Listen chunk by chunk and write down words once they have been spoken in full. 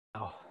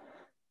Oh.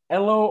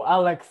 Hello,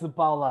 Alex de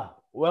Paula.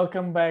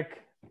 Welcome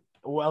back.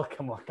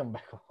 Welcome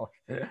back.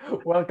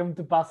 Welcome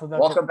to Paso del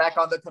Welcome back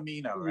on the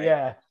Camino, right?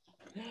 Yeah.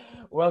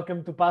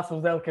 Welcome to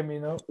Pasos del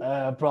Camino,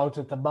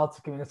 project about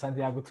the Camino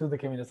Santiago to the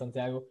Camino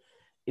Santiago.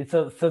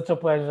 Such a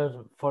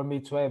pleasure for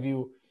me to have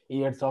you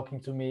here talking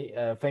to me.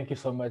 Thank you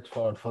so much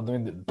for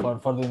doing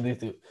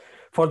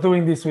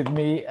this with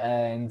me,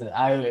 and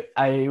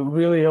I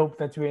really hope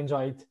that you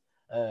enjoyed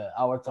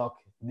our talk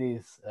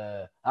this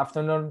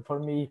afternoon for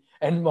me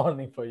and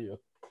morning for you.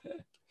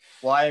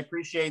 Well, I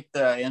appreciate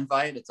the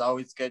invite. It's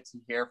always good to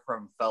hear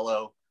from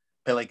fellow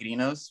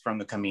peregrinos from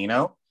the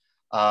Camino.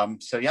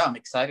 So yeah, I'm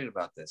excited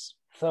about this.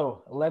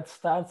 So let's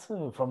start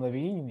from the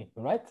beginning,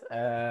 right?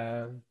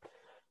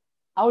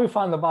 How you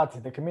found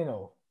about the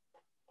Camino?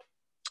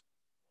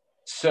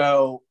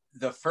 So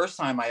the first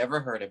time I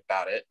ever heard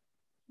about it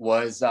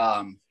was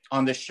on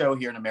this show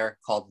here in America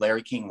called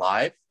Larry King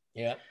Live.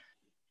 Yeah.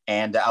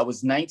 And I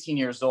was 19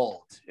 years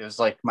old. It was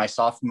like my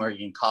sophomore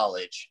year in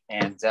college.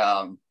 And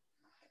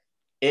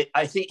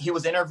I think he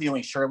was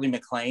interviewing Shirley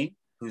MacLaine,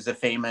 who's a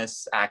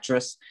famous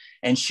actress.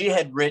 And she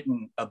had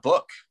written a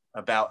book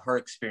about her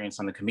experience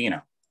on the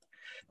Camino.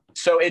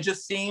 So it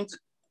just seemed,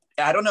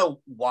 I don't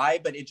know why,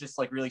 but it just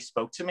like really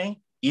spoke to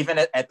me, even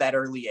at that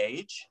early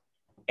age.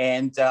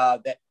 And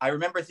that I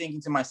remember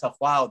thinking to myself,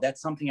 wow, that's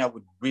something I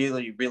would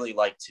really, really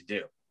like to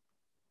do.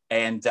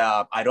 And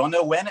I don't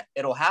know when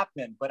it'll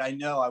happen, but I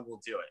know I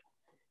will do it.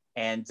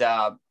 And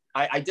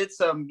I did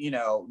some,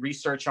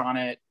 research on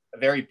it,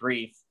 very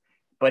brief,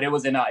 but it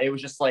was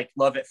just like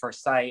love at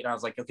first sight. And I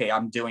was like, okay,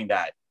 I'm doing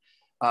that.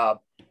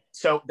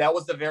 So that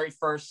was the very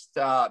first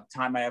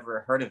time I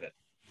ever heard of it.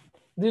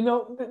 You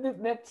know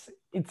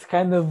it's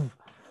kind of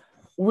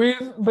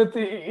weird, but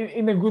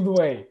in a good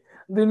way.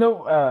 You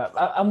know,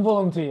 I'm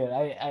volunteer.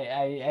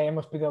 I am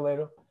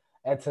hospitaleiro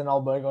at an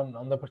albergue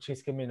on the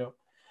Portuguese Camino.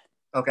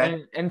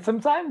 Okay. And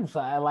sometimes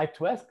I like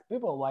to ask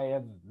people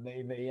why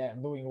they are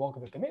doing walk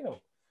of the Camino.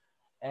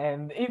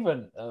 And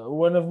even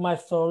one of my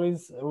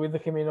stories with the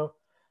Camino,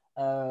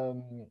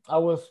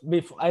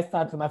 I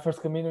started my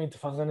first Camino in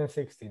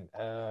 2016.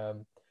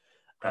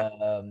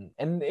 Okay.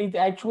 And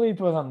it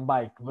was on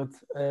bike, but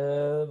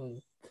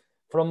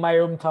from my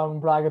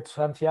hometown Braga to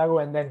Santiago,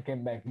 and then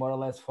came back more or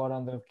less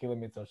 400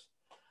 kilometers.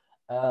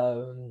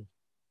 Um,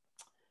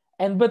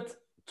 and but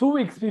 2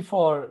 weeks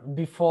before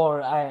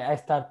I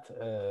start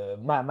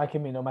my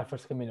Camino, my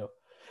first Camino,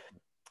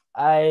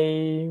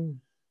 I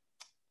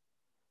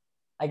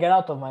I get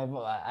out of my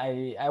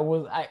I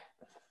was I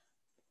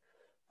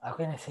how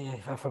can I say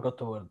if I forgot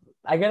the word?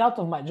 I get out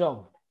of my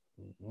job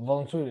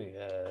voluntarily.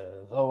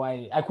 So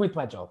I quit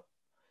my job.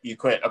 You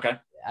quit. Okay.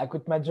 I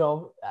quit my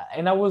job,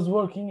 and I was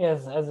working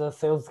as a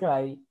sales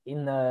guy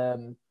in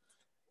a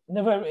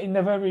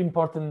very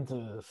important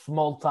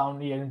small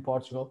town here in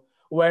Portugal,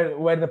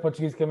 where the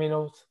Portuguese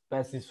Caminos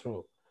passes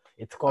through.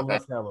 It's called Okay.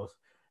 Barcelos,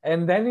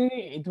 and then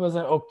it was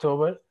in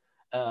October,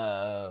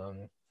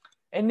 um,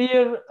 and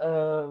here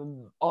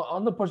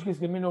on the Portuguese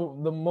Camino,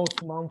 the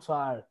most months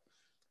are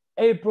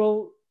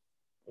April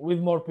with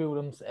more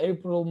pilgrims,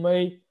 April,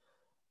 May,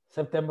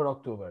 September,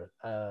 October,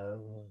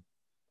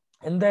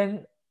 and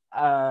then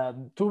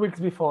 2 weeks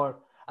before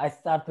I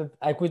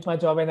quit my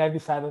job and I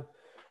decided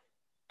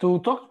to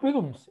talk to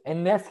pilgrims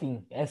and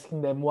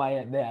asking them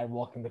why they are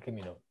walking the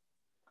Camino.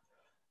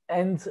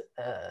 And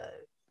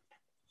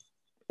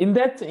in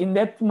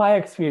that my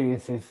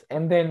experiences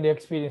and then the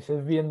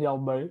experiences via the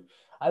Albergue,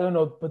 I don't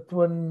know, but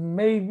when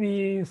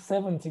maybe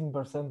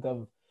 17%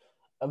 of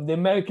the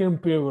American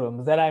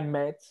pilgrims that I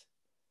met,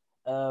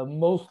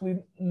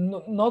 mostly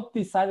not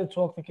decided to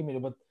walk the Camino,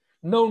 but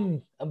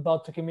known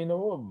about the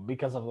Camino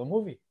because of the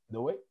movie, The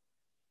Way.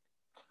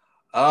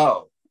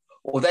 Oh,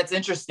 well, that's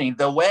interesting.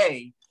 The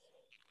Way,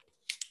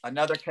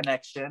 another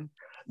connection.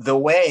 The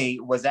Way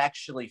was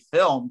actually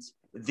filmed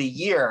the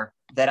year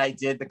that I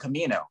did the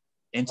Camino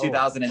in Oh,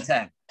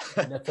 2010.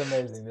 that's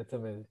amazing. That's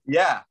amazing.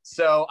 Yeah.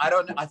 So I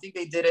don't know. I think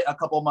they did it a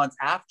couple months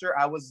after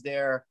I was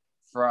there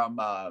from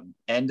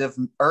end of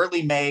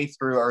early May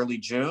through early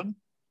June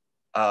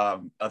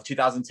of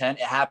 2010.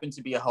 It happened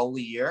to be a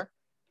holy year,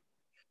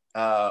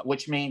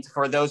 which means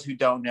for those who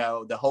don't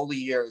know, the holy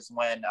year is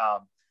when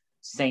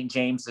St.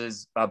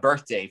 James's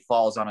birthday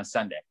falls on a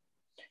Sunday.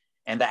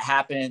 And that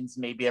happens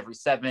maybe every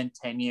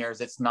 7-10 years.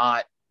 It's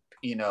not,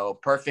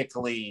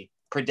 perfectly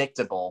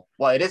predictable.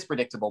 Well, it is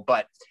predictable,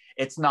 but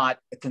it's not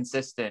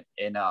consistent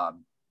in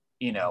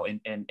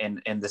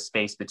the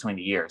space between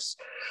the years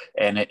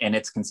and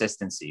its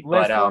consistency.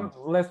 But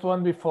Last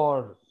one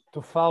before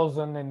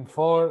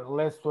 2004,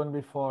 last one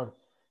before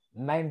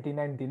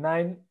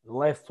 1999,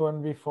 last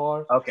one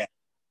before okay.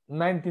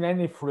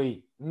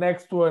 1993.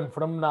 Next one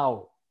from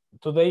now.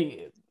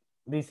 Today,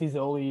 this is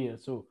all year.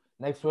 So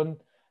next one,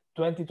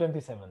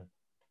 2027.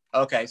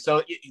 Okay,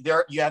 so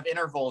there you have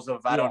intervals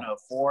of I don't Yeah, know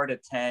 4 to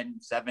 10, yeah.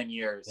 7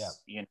 years,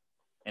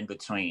 in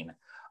between.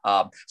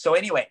 So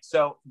anyway,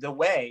 so The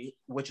Way,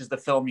 which is the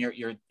film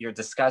you're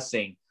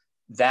discussing,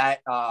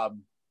 that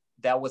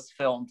was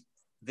filmed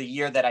the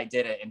year that I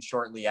did it, and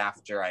shortly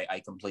after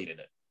I completed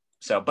it.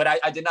 So, but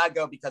I did not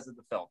go because of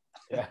the film.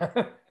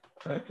 Yeah.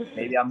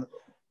 Maybe I'm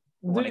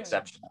one Do,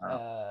 exception. I don't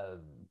know.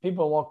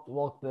 people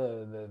walk the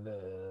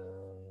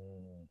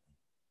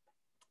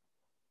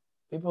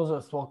people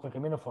just walk the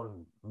Camino for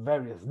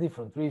various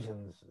different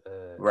reasons,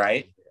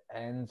 Right.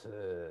 and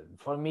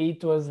for me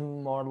it was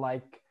more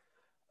like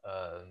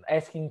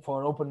asking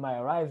for open my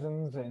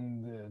horizons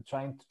and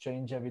trying to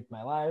change a bit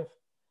my life.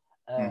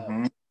 Uh,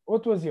 Hmm.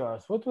 what was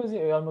yours? What was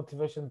your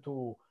motivation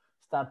to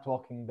start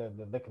walking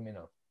the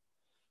Camino?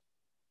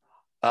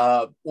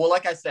 Well,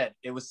 like I said,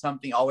 it was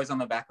something always on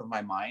the back of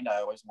my mind. I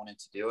always wanted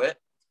to do it.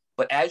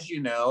 But as you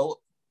know,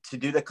 to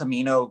do the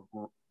Camino,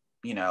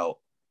 you know,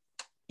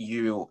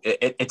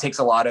 it takes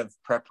a lot of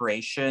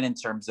preparation in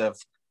terms of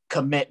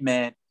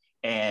commitment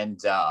and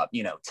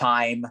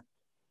time,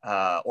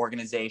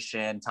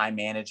 organization, time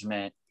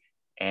management.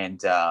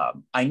 And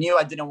I knew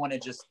I didn't want to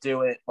just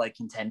do it like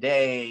in 10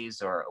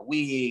 days or a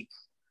week.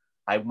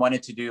 I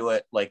wanted to do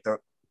it like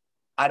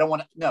I don't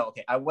want to, no,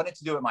 okay. I wanted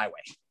to do it my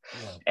way.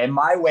 Yeah. And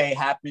my way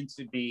happened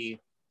to be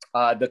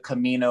the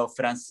Camino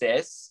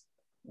Frances,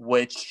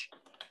 which,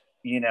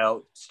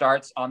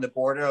 starts on the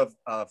border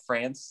of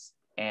France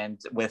and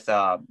with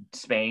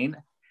Spain.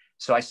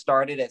 So I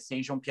started at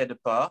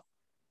Saint-Jean-Pied-de-Port,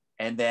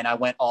 and then I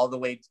went all the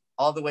way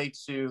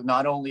to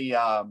not only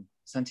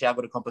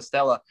Santiago de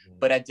Compostela,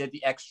 but I did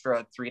the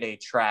extra 3-day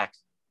track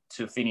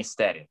to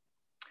Finisterre.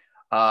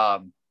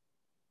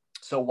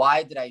 So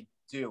why did I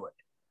do it?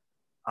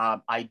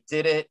 I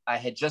did it. I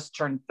had just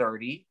turned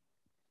 30,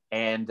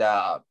 and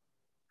I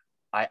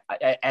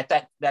at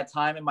that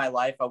time in my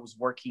life, I was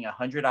working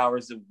 100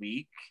 hours a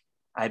week.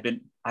 I've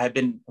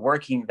been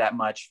working that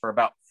much for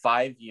about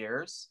 5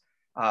 years.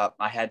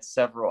 I had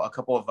a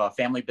couple of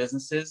family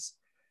businesses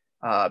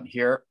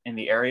here in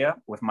the area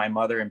with my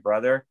mother and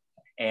brother,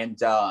 and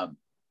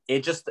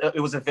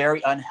it was a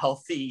very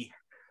unhealthy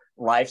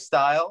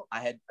lifestyle. I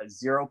had a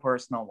zero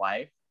personal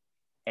life,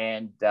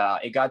 and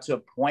it got to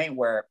a point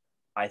where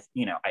I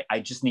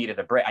just needed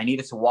a break. I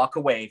needed to walk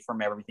away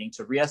from everything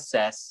to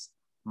reassess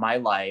my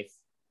life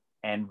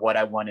and what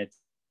I wanted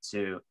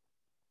to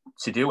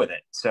do with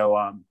it. So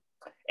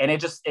and it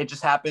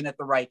just happened at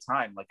the right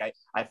time. Like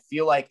I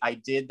feel like I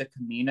did the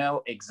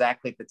Camino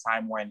exactly at the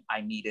time when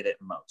I needed it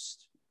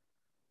most.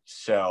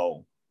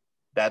 So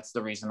that's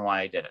the reason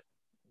why I did it.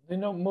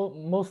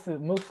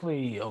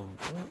 Mostly,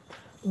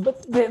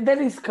 but that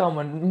is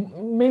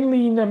common,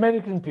 mainly in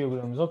American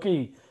pilgrims.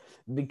 Okay,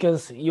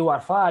 because you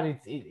are far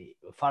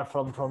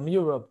from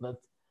Europe.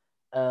 But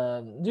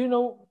do you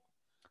know?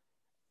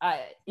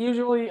 I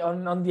usually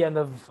on the end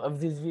of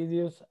these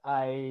videos,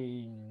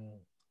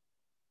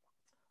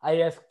 I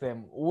ask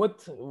them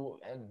what,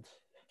 and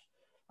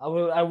I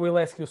will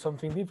ask you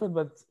something different,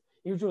 but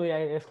usually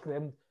I ask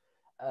them.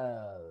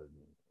 Uh,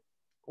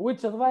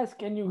 which advice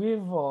can you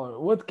give, or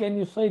what can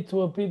you say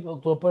to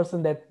a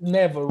person that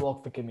never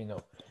walked the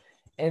Camino?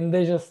 And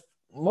they just,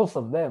 most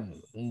of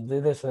them,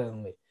 they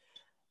suddenly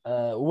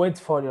wait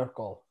for your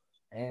call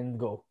and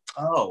go.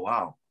 Oh,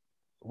 wow.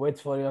 Wait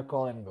for your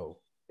call and go.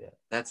 Yeah.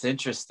 That's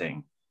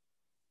interesting.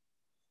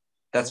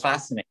 That's Okay.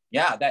 fascinating.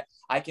 Yeah, that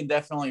I can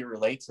definitely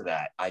relate to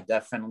that. I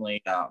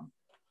definitely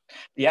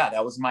yeah,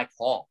 that was my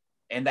call.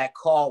 And that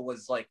call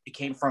was like it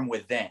came from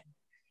within.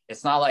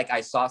 It's not like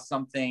I saw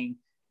something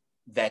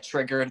that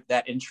triggered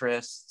that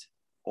interest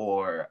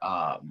or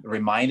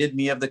reminded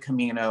me of the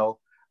Camino.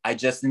 I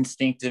just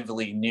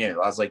instinctively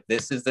knew. I was like,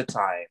 this is the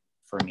time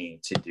for me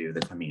to do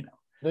the Camino.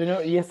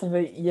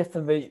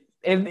 Yesterday,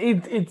 and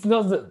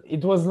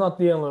it was not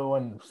the only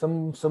one.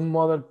 Some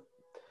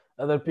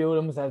other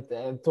pilgrims had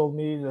told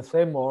me the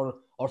same or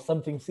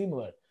something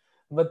similar.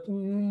 But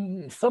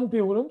some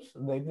pilgrims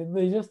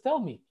they just tell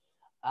me,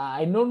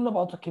 I know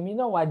about the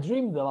Camino. I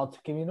dreamed about the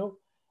Camino,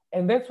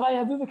 and that's why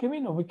I do the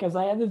Camino because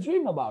I had a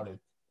dream about it.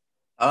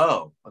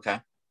 Oh, okay.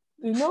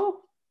 You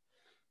know,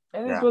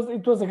 and it Yeah. was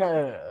it was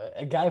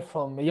a guy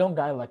from a young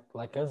guy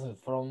like us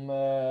from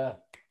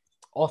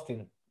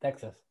Austin,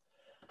 Texas.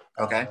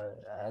 Okay.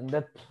 And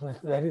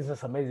that is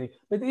just amazing.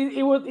 But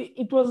it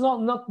was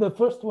not the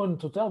first one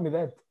to tell me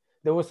that.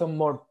 There was some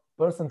more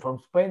person from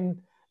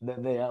Spain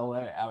that they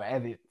are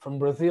added from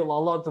Brazil.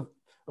 A lot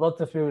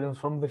of students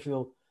from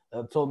Brazil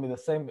told me the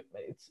same.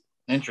 It's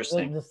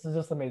Interesting.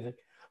 just amazing.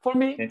 For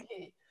me,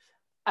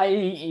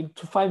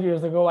 5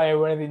 years ago I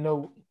already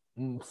know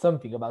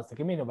something about the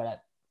Camino,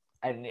 but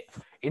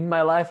in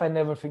my life I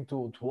never think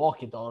to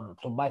walk it or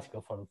to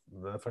bicycle for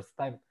the first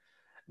time.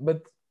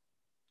 But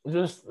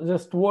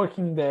just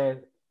working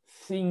there,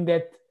 seeing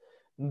that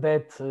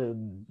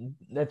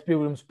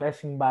pilgrims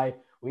passing by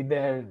with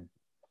their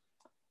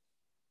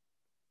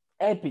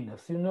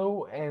happiness,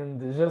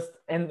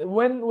 and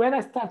when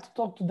I start to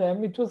talk to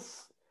them,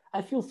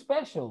 I feel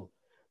special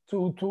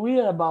to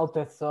hear about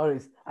that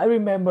stories. I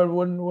remember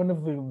one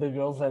of the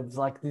girls had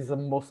like this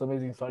most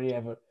amazing story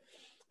ever.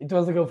 It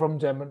was a girl from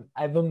German.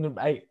 I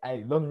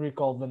don't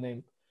recall the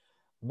name,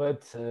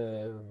 but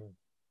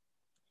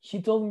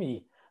she told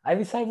me I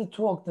decided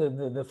to walk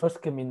the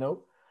first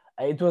Camino.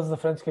 It was the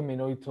French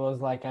Camino. It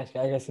was like I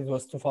guess it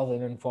was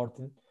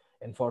 2014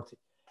 and 40.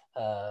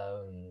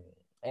 um,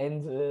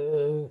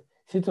 and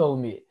she told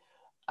me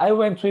I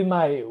went with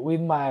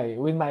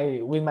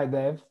my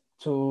dad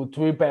to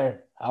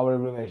repair our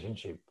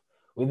relationship.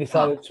 We Huh.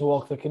 decided to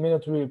walk the Camino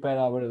to repair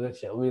our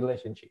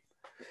relationship.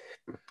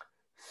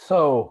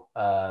 So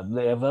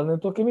they have done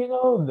the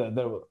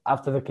Camino.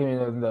 After the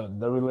Camino,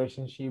 the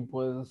relationship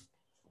was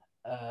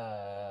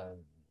uh,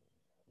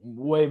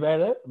 way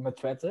better,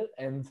 much better.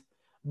 And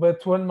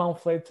but 1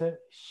 month later,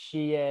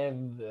 she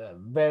had a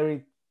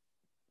very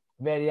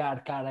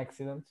hard car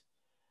accident.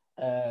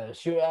 I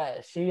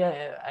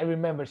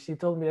remember she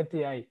told me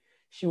that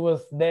she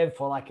was dead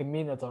for like a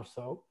minute or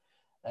so.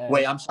 Uh,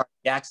 Wait, I'm sorry.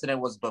 The accident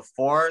was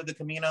before the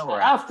Camino or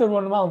after? After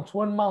 1 month,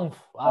 1 month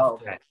Oh,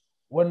 after, okay.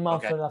 1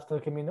 month Okay. after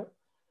the Camino,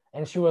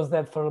 and she was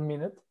dead for a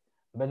minute,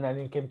 but then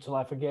it came to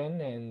life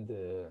again, and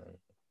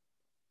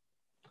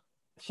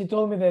she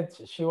told me that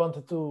she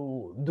wanted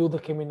to do the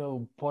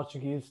Camino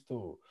Portuguese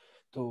to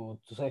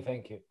say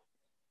thank you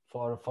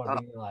for Oh,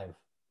 being alive,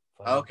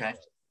 for being okay. alive.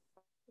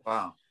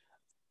 Wow.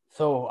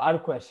 So our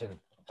question: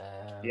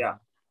 Yeah.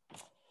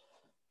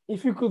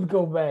 if you could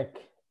go back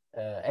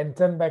and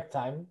turn back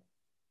time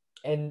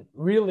and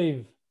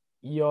relive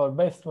your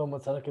best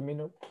moments on the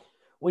Camino,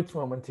 which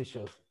moment you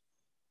choose?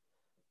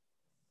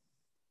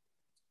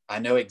 I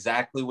know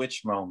exactly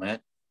which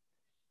moment.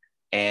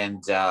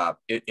 And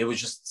it was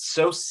just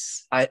so,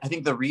 I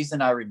think the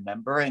reason I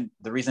remember and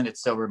the reason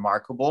it's so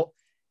remarkable,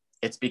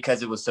 it's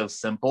because it was so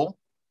simple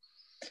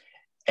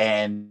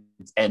and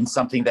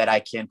something that I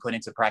can put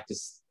into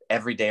practice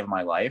every day of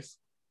my life.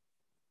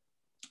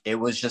 It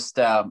was just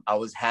I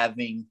was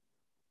having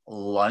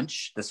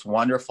lunch, this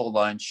wonderful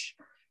lunch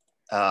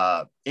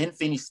in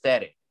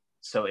Finisterre.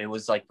 So it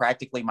was like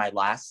practically my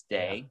last Yeah,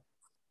 day.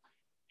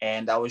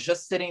 And I was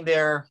just sitting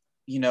there,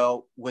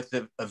 with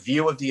a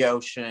view of the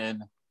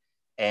ocean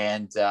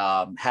and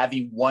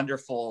having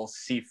wonderful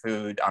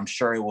seafood. I'm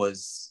sure it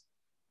was,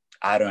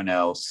 I don't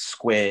know,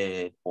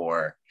 squid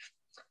or,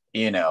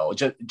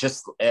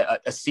 just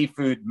a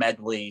seafood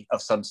medley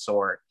of some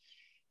sort.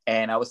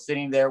 And I was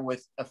sitting there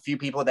with a few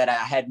people that I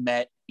had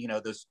met,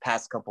 those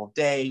past couple of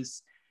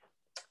days.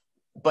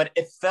 But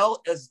it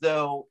felt as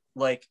though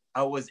like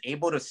I was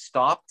able to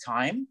stop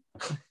time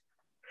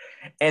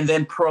and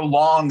then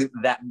prolong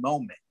that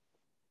moment.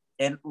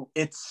 And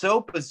it's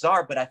so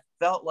bizarre, but I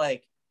felt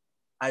like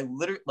I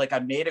literally, like, I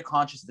made a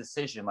conscious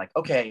decision, like,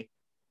 okay,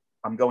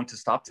 I'm going to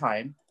stop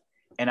time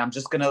and I'm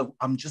just gonna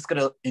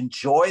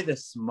enjoy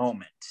this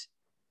moment.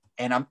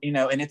 And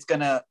and it's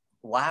gonna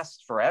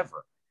last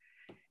forever.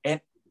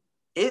 And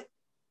it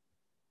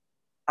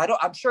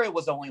I'm sure it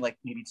was only like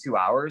maybe 2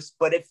 hours,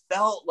 but it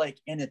felt like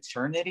an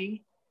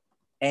eternity.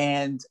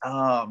 And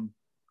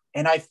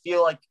I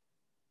feel like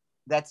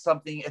that's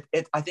something,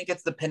 I think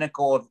it's the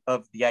pinnacle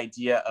of the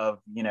idea of,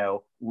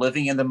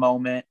 living in the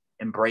moment,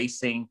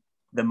 embracing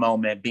the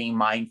moment, being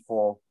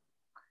mindful.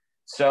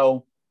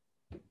 So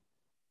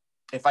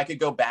if I could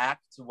go back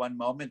to one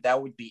moment,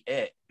 that would be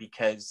it,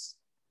 because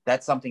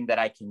that's something that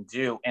I can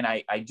do. And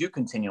I do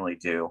continually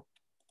do,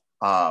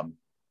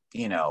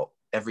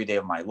 every day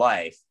of my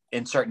life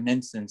in certain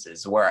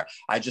instances where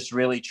I just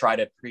really try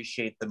to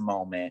appreciate the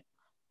moment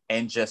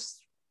and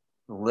just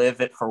live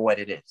it for what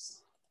it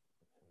is.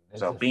 it's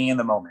So just being in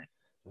the moment.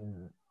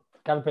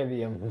 carpe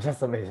diem,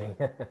 just amazing.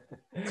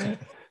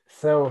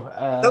 So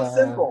So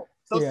simple.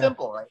 So yeah,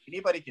 simple, right?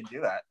 Anybody can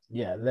do that.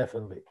 yeah,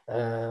 definitely.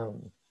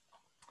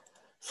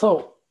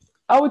 So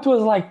how it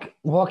was like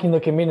walking the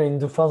Camino in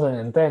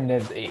 2010?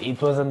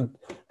 It wasn't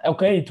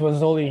okay. It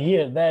was only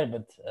here there,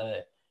 but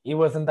it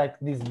wasn't like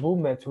this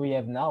boom that we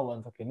have now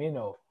on the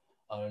Camino.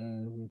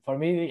 For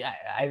me,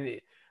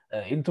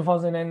 in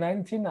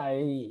 2019,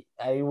 I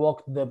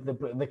walked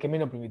the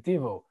Camino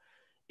Primitivo.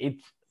 It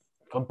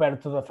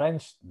compared to the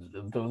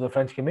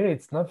French Camino,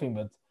 it's nothing,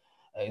 but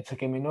it's a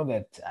Camino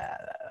that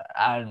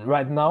are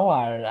right now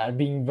are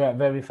being very,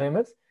 very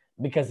famous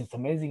because it's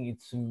amazing.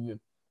 It's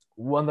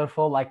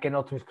wonderful. I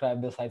cannot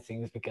describe the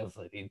sightseeing because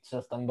it's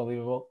just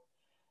unbelievable.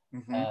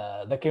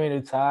 Mm-hmm. The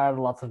communities are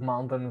lots of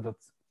mountains.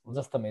 It's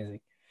just amazing.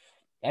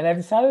 And I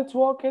decided to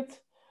walk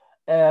it.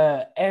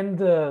 And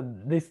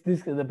this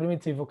the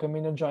Primitivo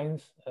Camino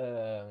joins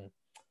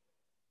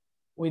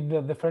with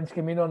the French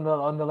Camino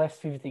on the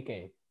last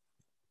 50K.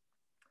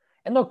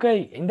 And okay,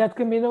 in that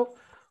Camino,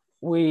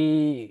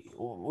 we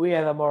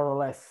had a more or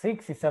less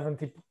 60,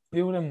 70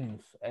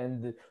 pilgrims,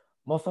 and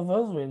most of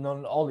us we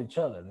know all each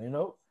other,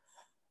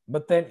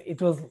 But then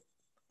it was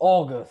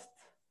August,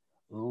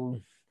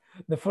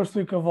 the first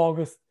week of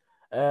August,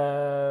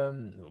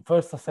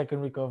 first or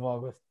second week of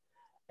August,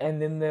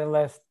 and in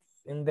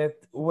that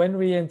when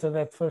we entered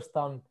that first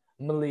town,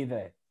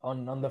 Melide,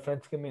 on the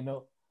French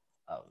Camino,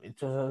 it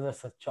was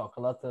just a shock.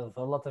 A lot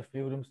of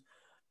pilgrims,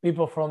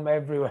 people from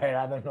everywhere.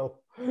 I don't know,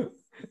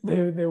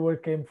 they were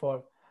came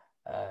for.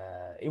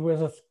 It was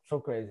just so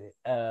crazy.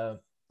 How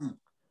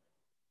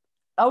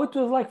it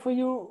was like for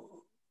you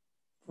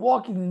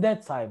walking in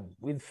that time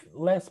with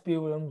less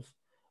pilgrims,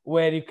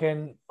 where you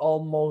can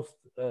almost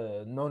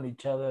know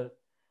each other,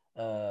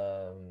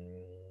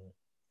 um,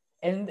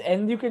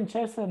 And you can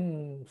share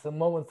some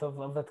moments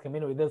of that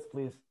Camino with us,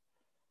 please.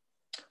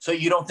 So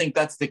you don't think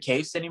that's the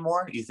case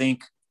anymore? You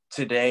think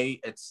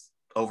today it's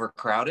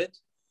overcrowded?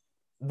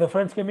 The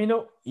French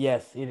Camino,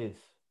 yes, it is.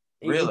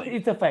 Really?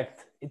 It's a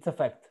fact. It's a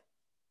fact.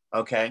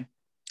 Okay.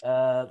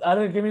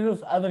 Other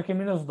caminos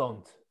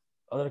don't.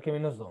 Other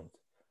caminos don't.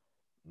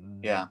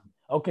 Yeah.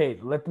 Okay,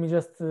 let me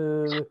just.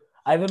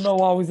 I don't know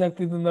how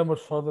exactly the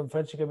numbers for the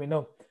French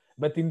Camino,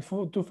 but in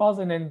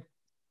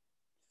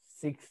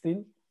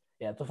 2016,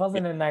 yeah, Yeah.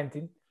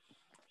 2019,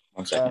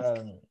 One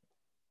second.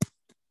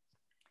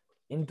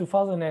 in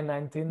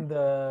 2019,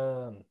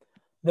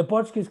 the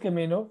Portuguese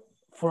Camino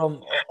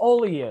from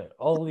all year,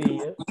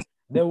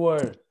 there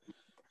were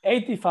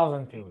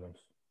 80,000 pilgrims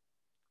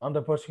on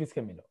the Portuguese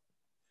Camino.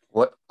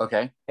 What?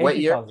 Okay. What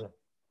year? 80,000.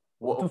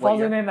 What year?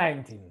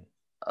 2019.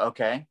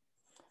 Okay.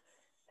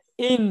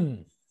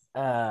 In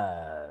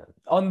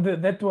on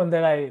that one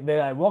that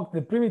I walked,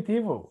 the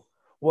Primitivo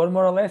were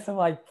more or less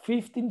like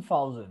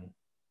 15,000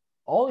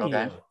 all Okay.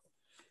 year.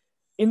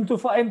 In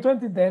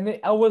 2010,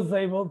 I was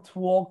able to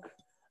walk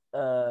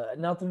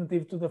an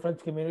alternative to the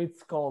French Camino.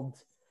 It's called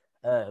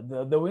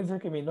the Winter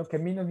Camino,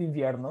 Camino de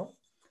Invierno,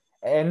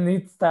 and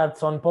it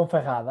starts on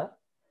Ponferrada,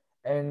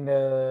 and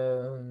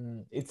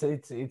it's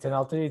an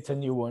alter, it's a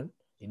new one.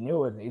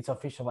 It's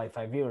official like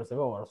 5 years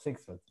ago or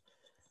six. But,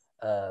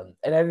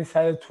 and I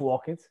decided to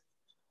walk it.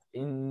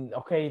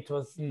 It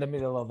was in the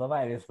middle of the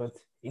virus, but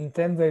in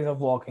 10 days of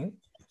walking,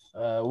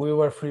 we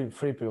were free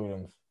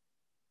pilgrims.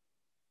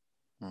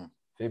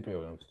 Free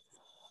pilgrims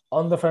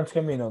on the French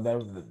Camino.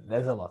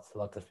 There's a lot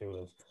of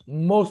pilgrims.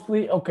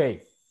 Mostly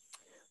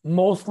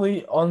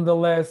on the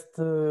last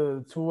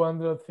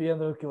 200,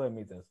 300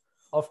 kilometers.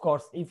 Of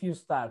course, if you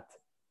start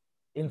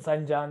in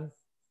Saint John,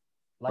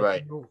 like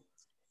Right.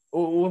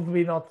 would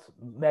be not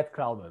that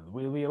crowded.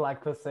 Will be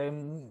like the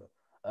same,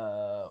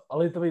 a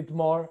little bit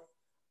more,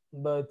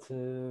 but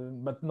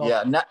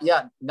not.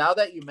 Yeah. Now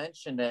that you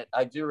mention it,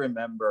 I do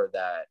remember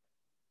that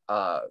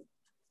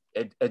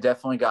it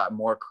definitely got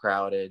more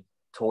crowded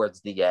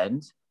towards the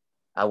end.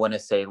 I want to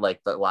say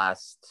like the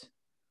last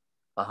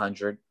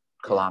 100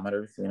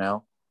 kilometers, you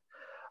know.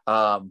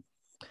 But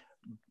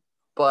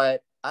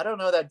I don't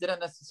know. That didn't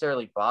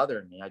necessarily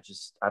bother me. I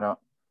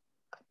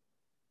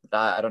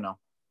don't know.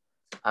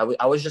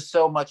 I was just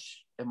so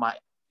much in my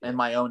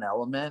own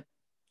element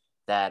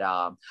that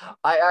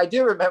I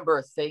do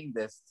remember saying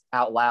this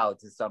out loud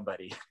to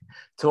somebody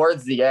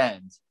towards the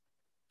end.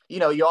 You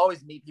know, you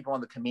always meet people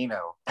on the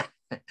Camino.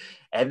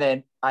 And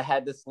then I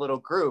had this little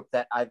group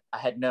that I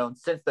had known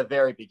since the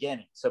very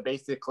beginning. So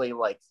basically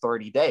like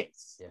 30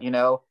 days, you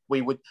know,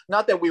 we would,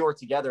 not that we were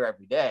together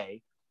every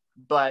day,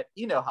 but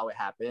you know how it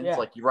happens. Yeah.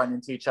 Like you run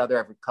into each other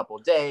every couple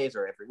of days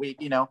or every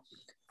week, you know,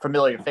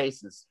 familiar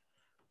faces.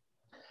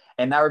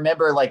 And I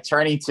remember like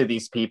turning to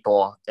these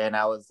people and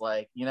I was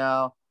like, you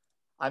know,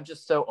 I'm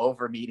just so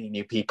over meeting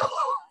new people.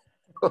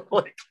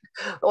 like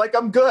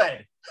I'm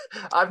good.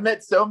 I've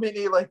met so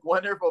many like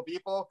wonderful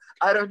people.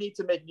 I don't need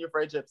to make new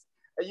friendships.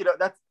 You know,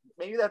 that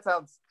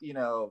sounds, you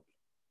know,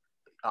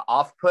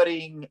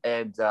 off-putting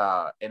and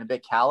a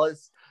bit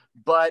callous,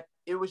 but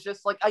it was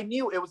just like I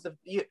knew it was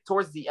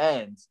towards the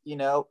end. You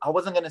know, I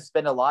wasn't going to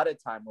spend a lot of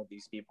time with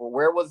these people.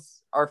 Where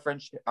was our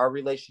friendship, our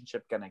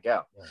relationship going to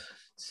go? Yeah.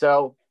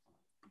 So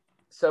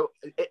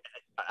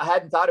I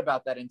hadn't thought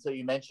about that until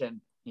you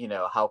mentioned, you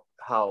know, how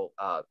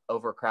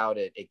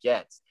overcrowded it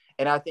gets,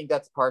 and I think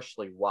that's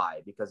partially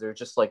why, because there's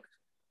just like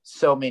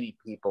so many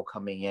people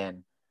coming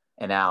in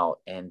and out,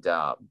 and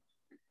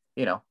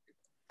you know,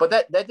 but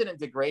that didn't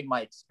degrade my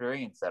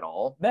experience at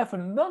all.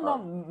 Definitely,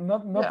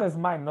 not as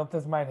mine, not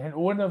as mine. And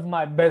one of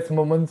my best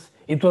moments,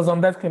 it was on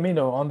that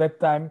Camino, on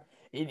that time,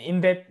 in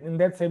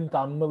that same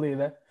town,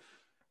 Melilla.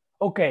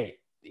 Okay,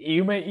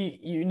 you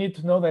need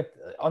to know that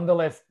on the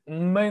last,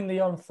 mainly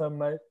on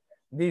summer,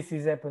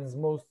 happens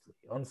most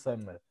on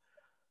summer,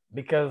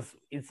 because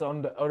it's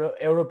on the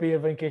European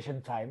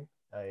vacation time.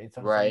 It's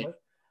on summer.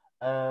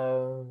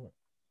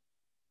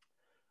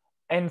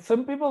 And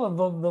some people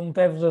don't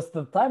have just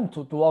the time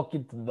to walk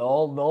it the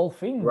whole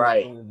thing,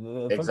 right?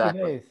 The 30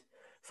 exactly. days.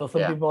 So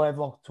some people have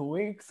walked 2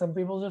 weeks, some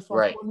people just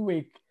walk 1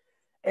 week.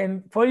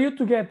 And for you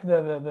to get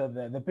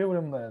the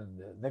pilgrim,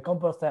 the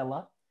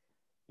Compostela,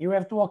 you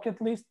have to walk at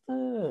least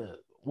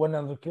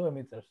 100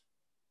 kilometers.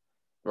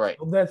 Right.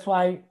 So that's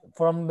why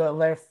from the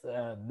last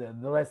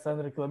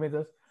 100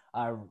 kilometers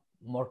are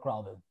more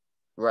crowded.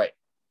 Right.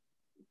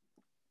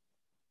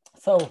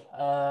 So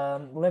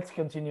let's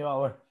continue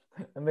our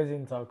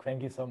amazing talk.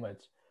 Thank you so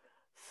much.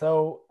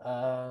 So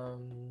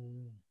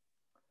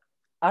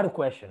our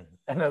question,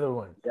 another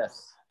one.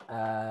 Yes.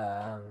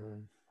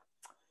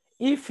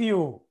 If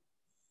you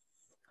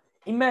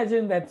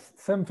imagine that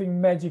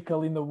something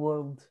magical in the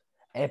world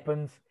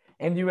happens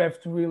and you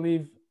have to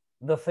relive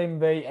the same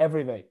day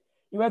every day,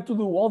 you have to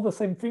do all the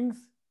same things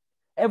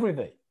every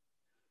day.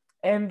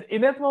 And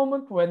in that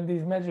moment, when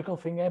this magical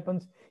thing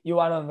happens, you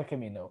are on the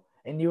Camino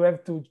and you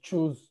have to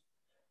choose,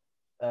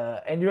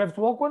 and you have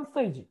to walk one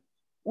stage.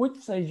 Which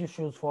stage you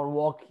choose for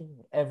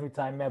walking every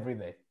time, every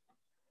day?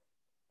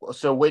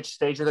 So which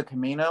stage of the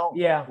Camino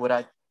Yeah. would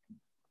I?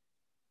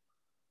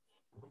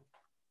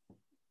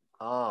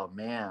 Oh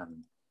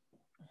man,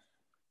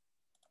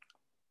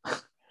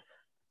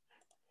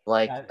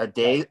 like a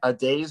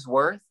day's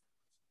worth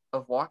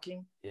of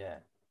walking. Yeah.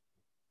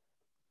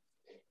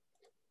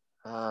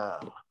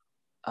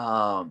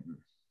 Um,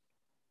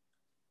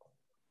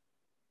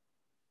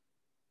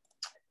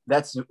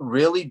 that's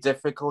really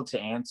difficult to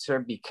answer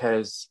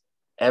because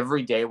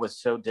every day was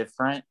so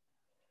different,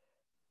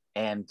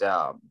 and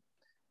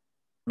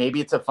maybe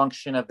it's a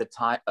function of the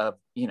time of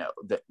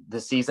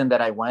the season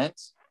that I went.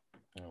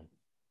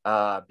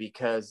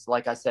 Because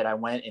like I said, I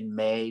went in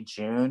May,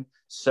 June,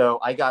 so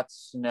I got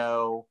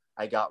snow,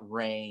 I got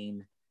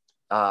rain.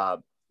 I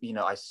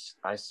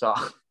saw,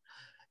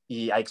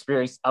 I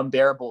experienced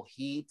unbearable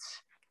heat.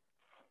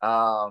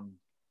 I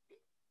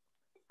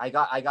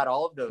got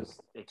all of those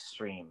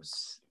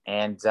extremes,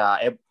 and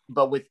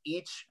but with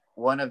each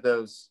one of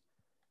those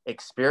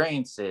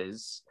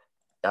experiences,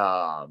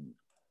 it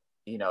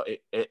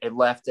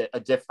left a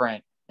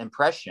different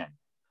impression.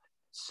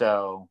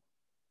 So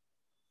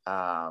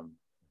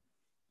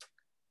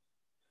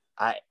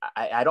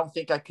I don't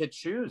think I could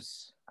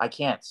choose. I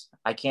can't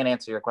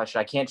answer your question.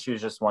 I can't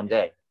choose just one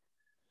day.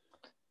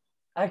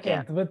 I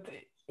can't, but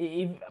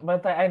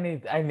I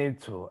need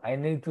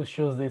to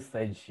choose this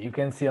stage. You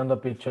can see on the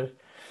picture.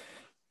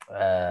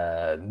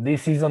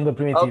 This is on the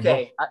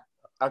Primitivo.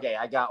 Okay,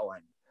 I got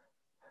one.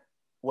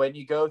 When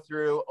you go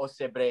through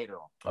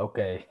Osebrero.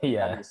 Okay,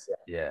 yeah.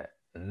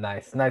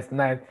 Nice.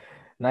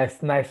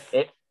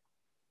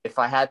 If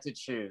I had to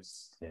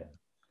choose,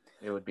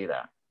 it would be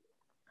that.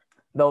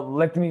 No,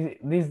 let me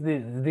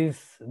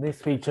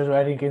this picture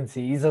where you can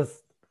see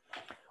is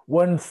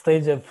one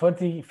stage of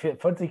 40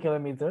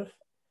 kilometers,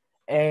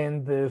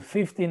 and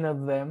 15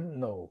 of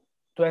them, no,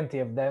 20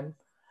 of them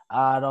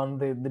are on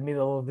the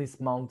middle of this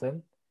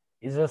mountain.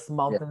 It's just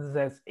mountains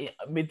that's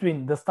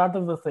between the start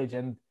of the stage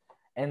and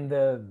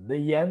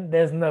the end.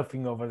 There's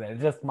nothing over there,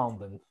 just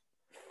mountains.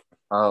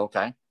 Oh,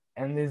 okay.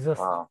 And it's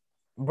just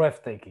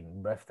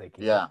breathtaking.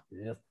 Yeah.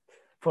 Just,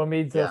 for me,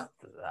 it's just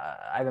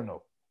I don't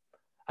know.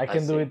 I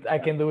can do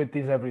it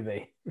this every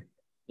day.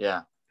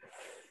 Yeah.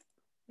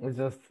 It's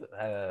just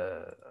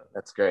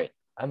that's great.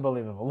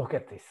 Unbelievable. Look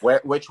at this.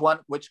 Which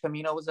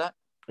Camino was that?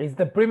 It's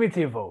the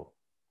Primitivo.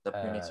 The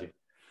Primitivo.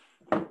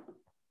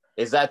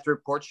 Is that through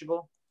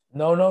Portugal?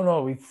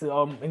 No. It's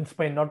in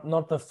Spain,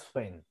 not of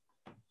Spain.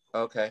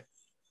 Okay.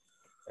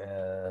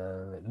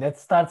 That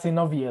starts in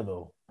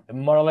Oviedo.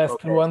 More or less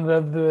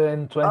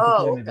 220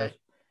 kilometers.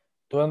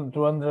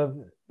 Okay.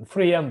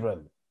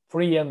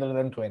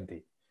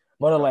 320.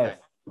 More or less.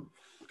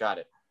 Got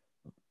it.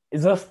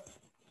 It's just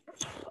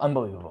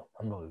unbelievable.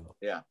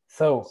 Yeah.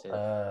 So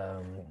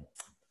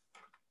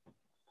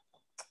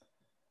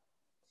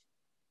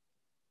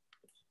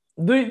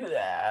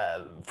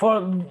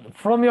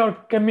from your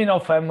Camino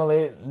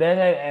family,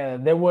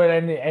 there were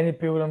any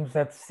pilgrims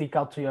that stick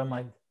out to your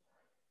mind?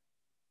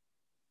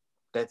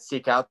 That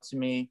stick out to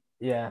me?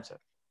 Yeah,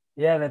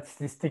 that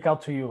stick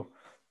out to you.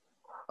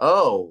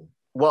 Oh,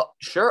 well,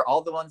 sure.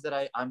 All the ones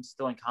that I'm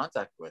still in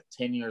contact with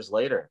 10 years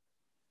later.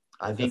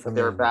 I think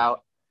they're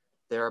about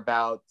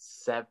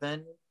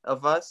 7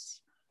 of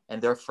us,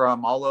 and they're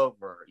from all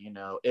over,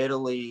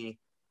 Italy.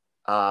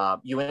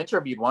 You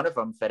interviewed one of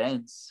them,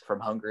 Ferenc from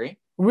Hungary.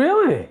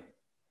 Really?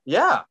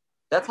 Yeah,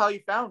 that's how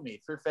you found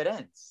me, through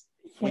Ferenc.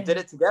 Yeah. We did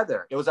it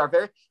together. It was so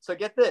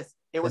get this.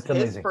 It was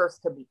his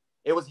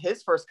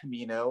first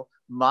Camino,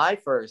 my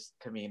first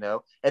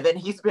Camino, and then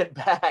he's been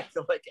back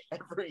like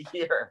every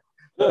year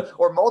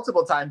or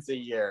multiple times a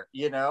year,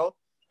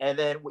 and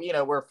then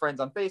we're friends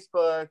on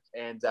Facebook,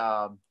 and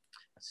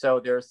so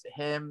there's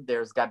him,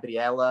 there's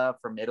Gabriella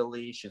from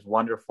Italy, she's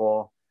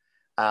wonderful.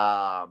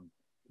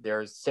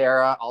 There's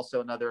Sarah,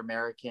 also another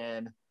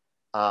American,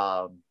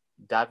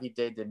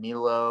 Davide De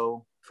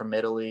Milo from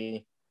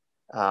Italy,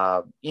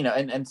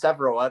 and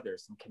several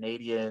others, some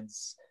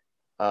Canadians.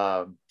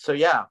 So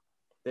yeah,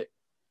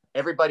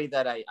 everybody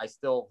that I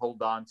still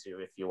hold on to,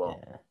 if you will.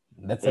 Yeah,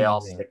 they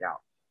all stick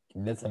out.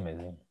 That's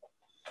amazing.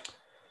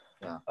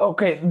 Yeah.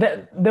 Okay,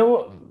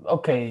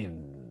 okay.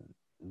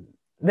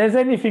 There's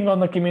anything on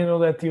the Camino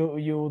that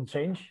you would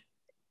change?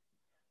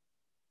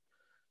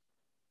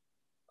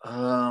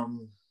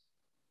 No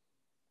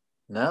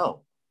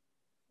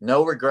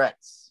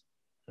regrets.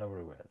 No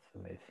regrets.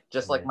 Amazing.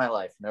 Just like my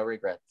life, no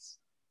regrets.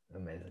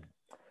 Amazing.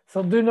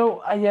 So do you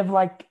know, I have,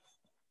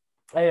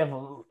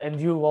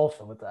 and you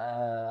also, but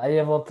I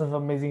have lots of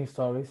amazing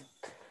stories,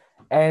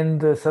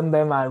 and some of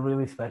them are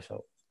really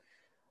special.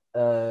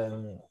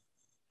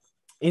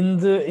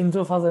 In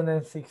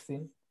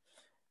 2016,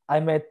 I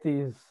met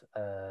this.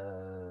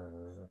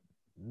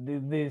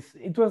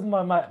 It was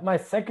my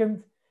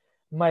second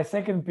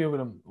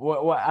pilgrim.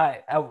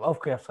 Of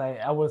course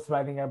I was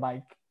riding a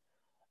bike,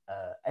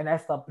 and I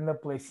stopped in a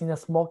place, in a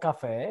small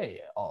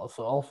cafe,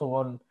 also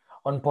on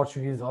the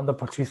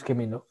Portuguese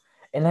Camino,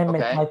 and I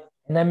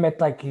met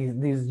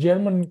this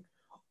German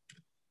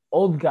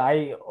old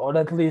guy, or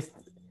at least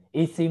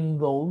he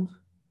seemed old,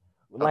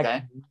 like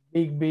Okay.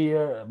 big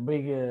beard,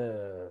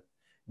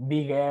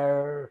 big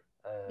hair,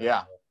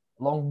 Yeah.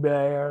 long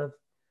beard,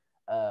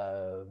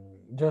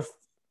 just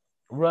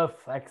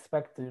rough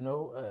aspect, and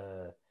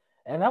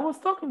I was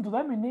talking to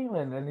them in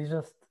England, and he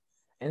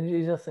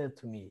just said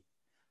to me,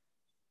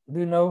 "Do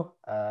you know?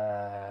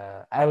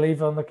 I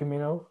live on the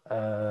Camino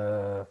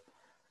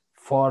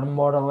for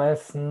more or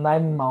less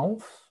 9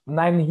 months,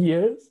 9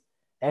 years,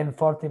 and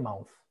 40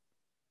 months.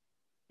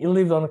 He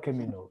lived on the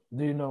Camino.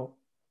 Do you know?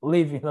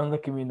 Living on the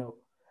Camino.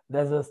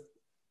 That's just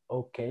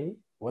okay.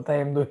 What I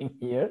am doing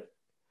here,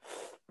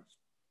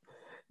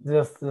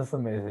 just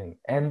amazing.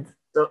 And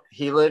So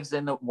he lives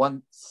in the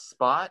one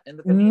spot in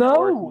the Camino,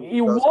 or no, he he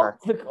goes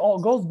back?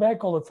 walks goes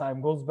back all the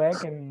time. Goes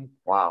back, and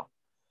Wow.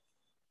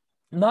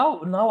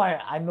 now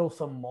I know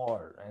some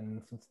more,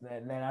 and since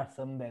there are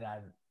some that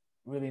I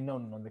really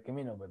known on the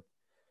Camino, but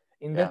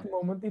in Yeah. that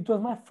moment it was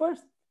my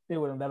first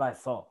pilgrim that I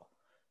saw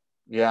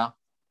Yeah.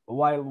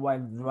 while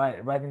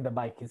riding the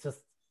bike. It's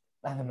just,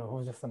 I don't know, it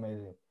was just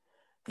amazing.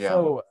 Yeah.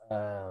 So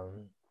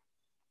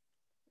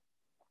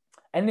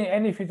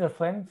any future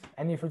plans?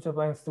 Any future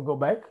plans to go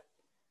back?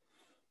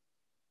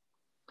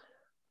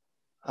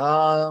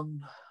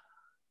 Um,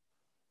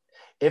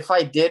 if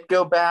I did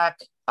go back,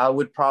 I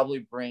would probably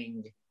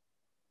bring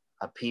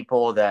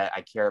people that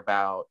I care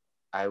about.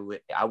 I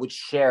would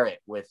share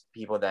it with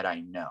people that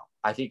I know.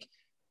 I think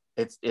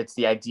it's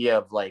the idea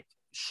of like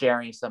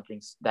sharing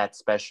something that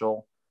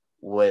special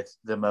with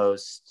the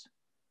most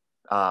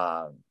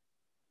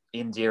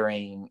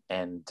endearing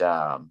and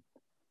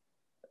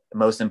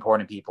most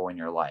important people in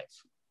your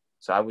life.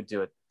 So I would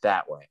do it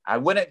that way. I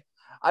wouldn't.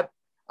 I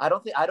I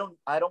don't think I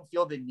don't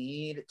feel the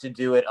need to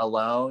do it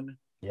alone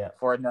Yeah.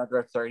 for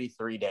another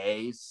 33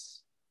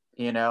 days.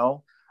 You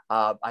know,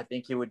 I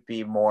think it would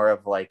be more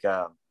of like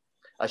a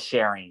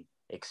sharing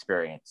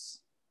experience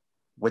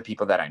with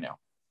people that I know.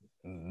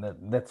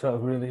 That's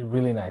really,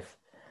 really nice.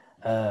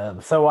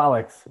 So,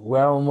 Alex,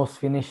 we're almost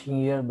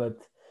finishing here, but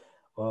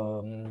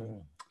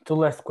two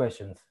last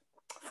questions.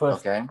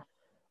 First, Okay.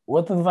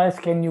 what advice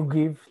can you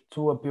give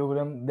to a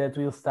pilgrim that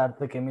will start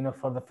the Camino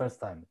for the first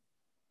time?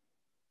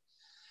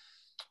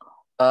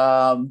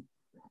 Um,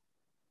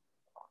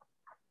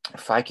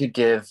 if I could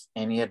give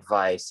any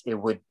advice, it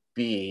would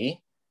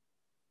be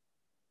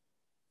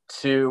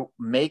to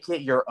make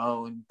it your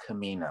own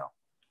Camino.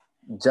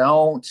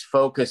 Don't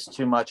focus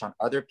too much on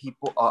other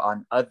people,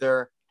 on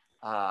other,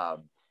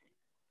 um,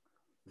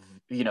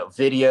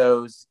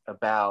 videos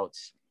about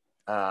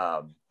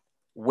um,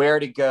 where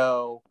to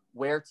go,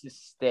 where to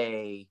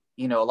stay.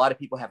 A lot of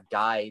people have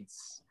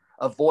guides.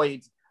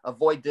 Avoid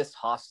this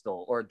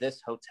hostel or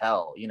this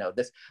hotel.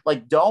 This,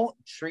 like, don't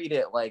treat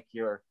it like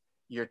your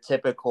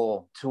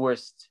typical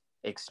tourist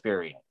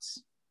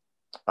experience.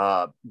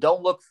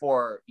 Don't look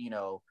for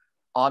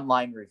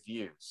online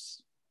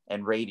reviews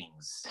and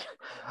ratings.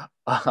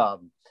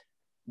 um,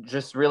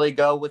 just really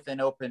go with an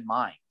open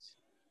mind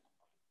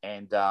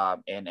and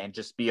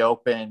just be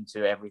open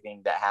to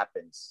everything that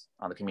happens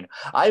on the community.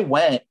 I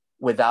went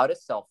without a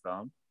cell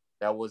phone.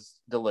 That was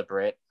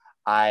deliberate.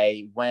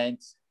 I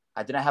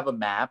didn't have a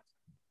map.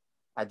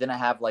 I didn't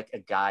have like a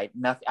guide.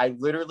 Nothing. I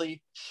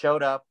literally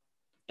showed up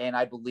and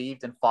I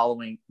believed in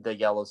following the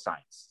yellow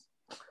signs.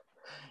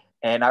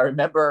 And I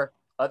remember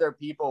other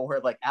people were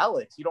like,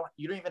 Alex, you don't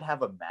even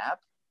have a map.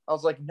 I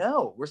was like,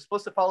 no, we're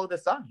supposed to follow the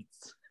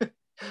signs,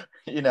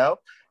 you know?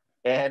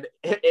 And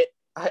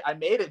I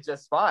made it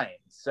just fine.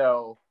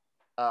 So,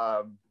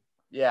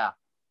 yeah.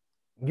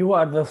 You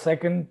are the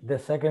second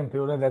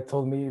pilgrim that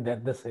told me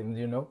that the same.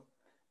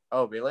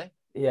 Oh, really?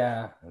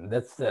 Yeah,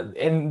 that's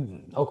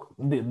and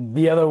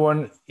the other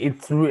one.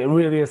 It's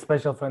really a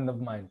special friend of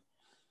mine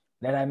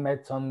that I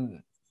met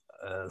on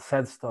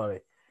sad story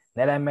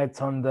that I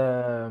met on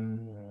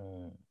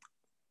the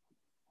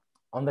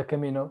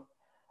Camino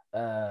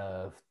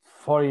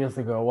 4 years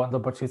ago on the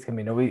Portuguese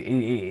Camino.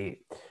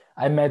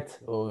 I met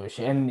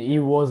and he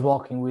was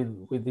walking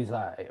with his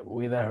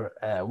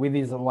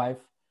wife,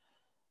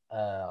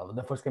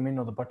 the first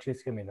Camino, the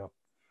Portuguese Camino.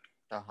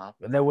 Uh-huh.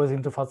 That was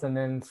in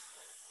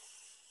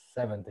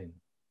 2017.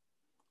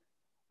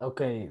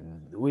 Okay,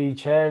 we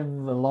shared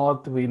a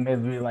lot. We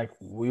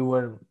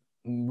were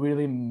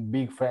really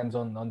big friends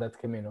on that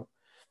Camino.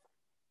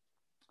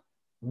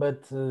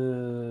 But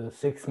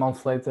 6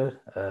 months later,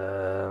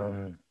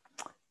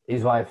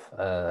 his wife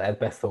had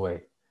passed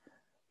away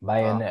by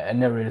an Oh,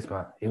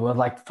 aneurysma. He was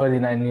like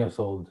 39 years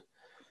old,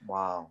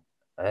 wow.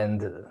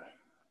 and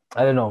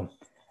I don't know.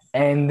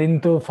 And in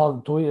 2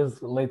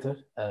 years later,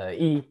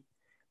 he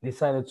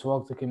decided to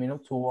walk the Camino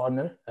to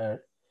honor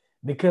her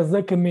because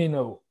the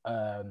Camino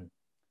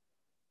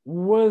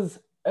was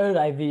her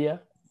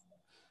idea.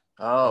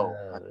 Oh,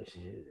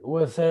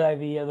 Was her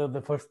idea that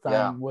the first yeah.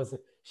 time was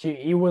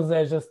he was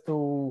there just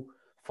to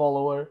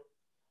follow her.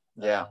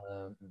 Yeah.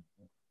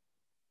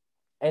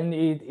 And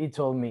he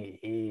told me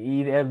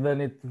he had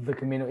done it the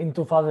Camino in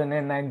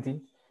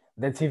 2019.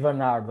 That's even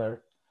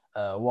harder.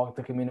 Walk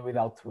the Camino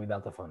without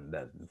a phone.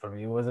 That for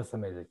me was just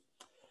amazing.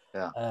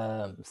 Yeah.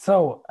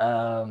 So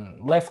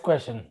last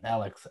question,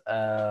 Alex.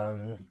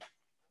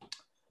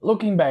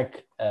 looking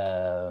back,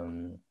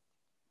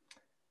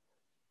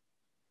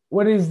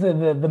 what is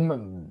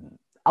the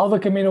how the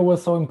Camino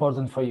was so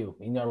important for you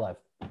in your life?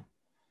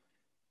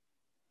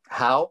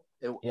 How?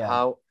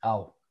 Yeah,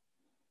 how?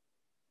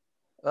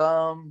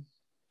 Um,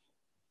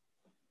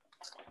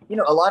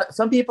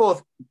 some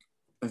people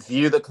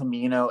view the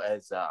Camino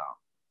as,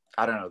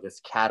 I don't know, this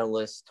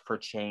catalyst for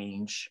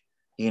change,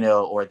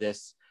 or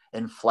this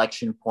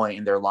inflection point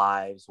in their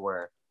lives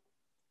where,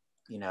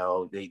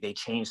 they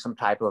change some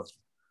type of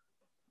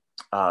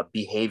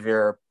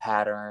behavior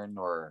pattern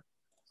or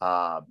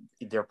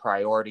their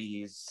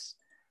priorities.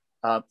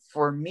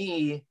 For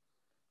me,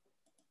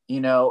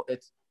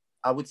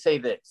 I would say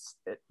this: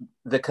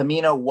 the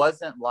Camino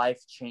wasn't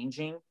life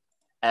changing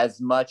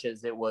as much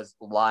as it was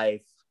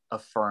life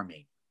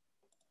affirming.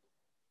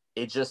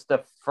 It just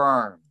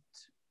affirmed,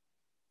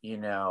 you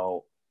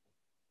know,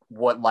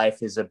 what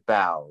life is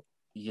about,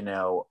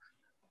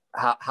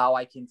 how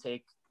I can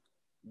take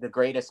the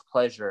greatest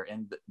pleasure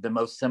in the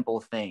most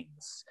simple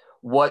things,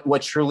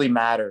 what truly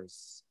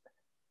matters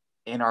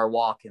in our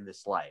walk in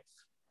this life,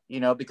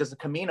 because the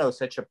Camino is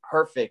such a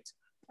perfect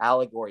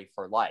allegory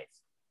for life,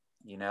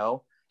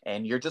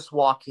 and you're just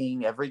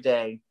walking every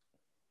day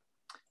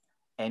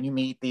and you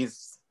meet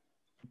these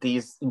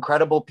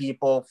incredible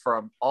people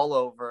from all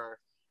over,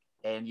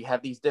 and you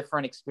have these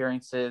different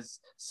experiences.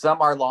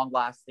 Some are long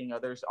lasting,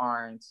 others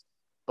aren't,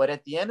 but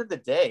at the end of the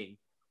day,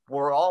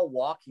 we're all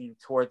walking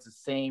towards the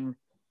same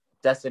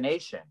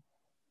destination.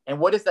 And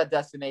what is that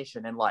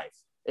destination in life?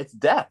 It's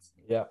death.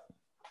 Yeah.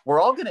 We're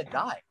all going to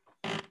die.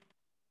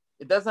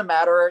 It doesn't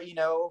matter,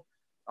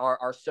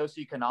 our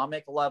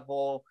socioeconomic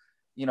level,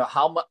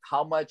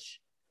 how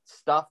much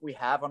stuff we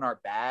have on our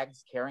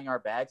bags, carrying our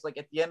bags. Like,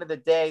 at the end of the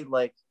day,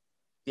 like,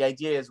 the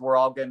idea is we're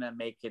all going to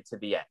make it to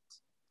the end.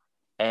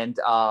 And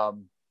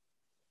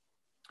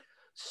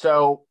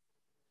so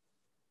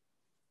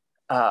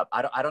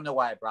I don't know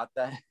why I brought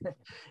that.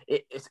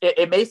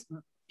 It may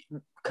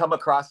come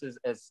across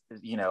as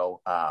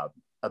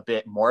a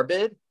bit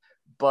morbid,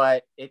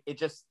 but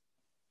it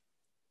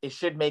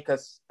should make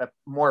us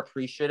more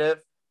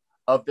appreciative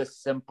of the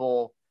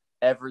simple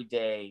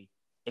everyday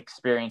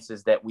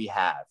experiences that we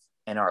have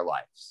in our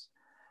lives.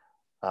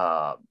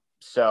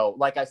 So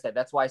like I said,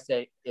 that's why I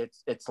say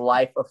it's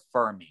life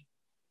affirming.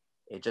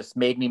 It just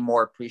made me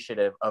more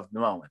appreciative of the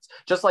moments.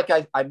 Just like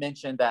I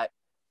mentioned that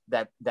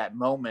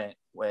moment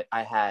when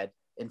I had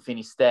in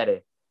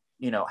Finisterre,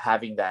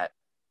 having that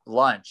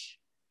lunch,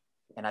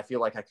 and I feel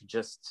like I could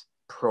just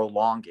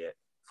prolong it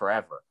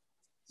forever.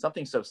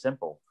 Something so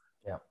simple.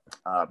 Yeah.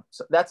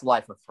 So that's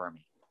life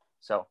affirming.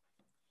 So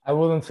I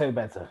wouldn't say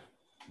better.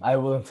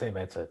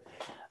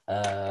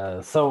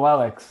 So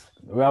Alex,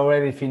 we're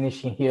already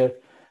finishing here,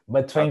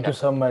 but thank you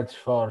so much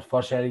for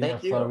sharing your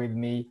story with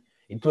me.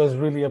 It was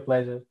really a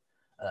pleasure.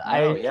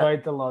 I enjoyed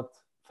it a lot.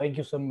 Thank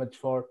you so much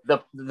for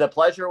the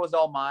pleasure was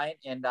all mine,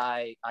 and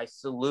I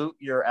salute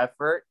your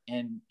effort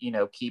in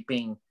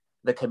keeping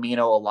the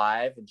Camino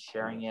alive and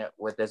sharing it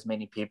with as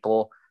many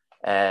people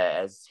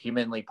as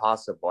humanly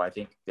possible. I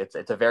think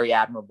it's a very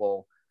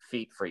admirable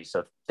feat for you.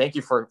 So thank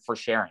you for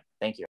sharing. Thank you.